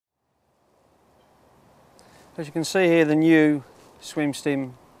As you can see here, the new Swim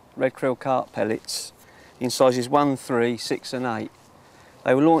Stim red krill carp pellets in sizes 1, 3, 6 and 8.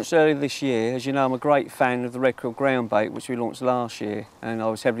 They were launched earlier this year. As you know, I'm a great fan of the red krill Groundbait, which we launched last year, and I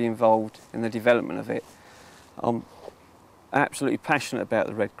was heavily involved in the development of it. I'm absolutely passionate about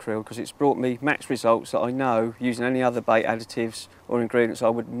the red krill because it's brought me max results that I know using any other bait additives or ingredients I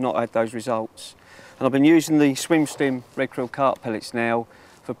would not have those results. And I've been using the Swim Stim red krill carp pellets now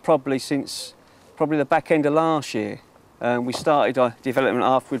for probably since the back end of last year. We started our development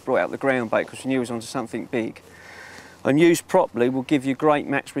after we'd brought out the Groundbait because we knew it was onto something big. And used properly will give you great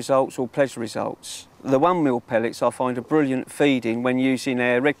max results or pleasure results. The 1 mil pellets I find are brilliant feeding when using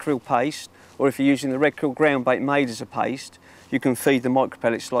a red krill paste, or if you're using the red krill Groundbait made as a paste, you can feed the micro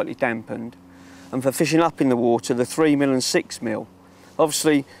pellets slightly dampened. And for fishing up in the water, the 3 mil and 6 mil.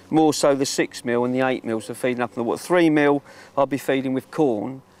 Obviously more so the 6 mil and the 8 mils for feeding up in the water. 3 mil I'll be feeding with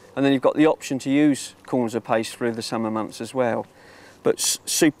corn, and then you've got the option to use corn as a paste through the summer months as well. But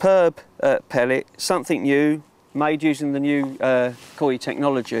superb pellet, something new, made using the new koi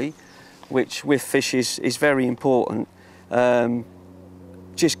technology, which with fish is very important.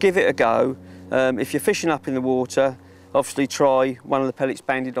 Just give it a go. If you're fishing up in the water, obviously try one of the pellets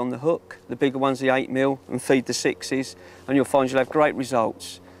banded on the hook, the bigger ones, the 8 mil, and feed the 6s, and you'll find you'll have great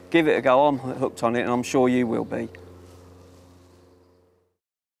results. Give it a go. I'm hooked on it, and I'm sure you will be.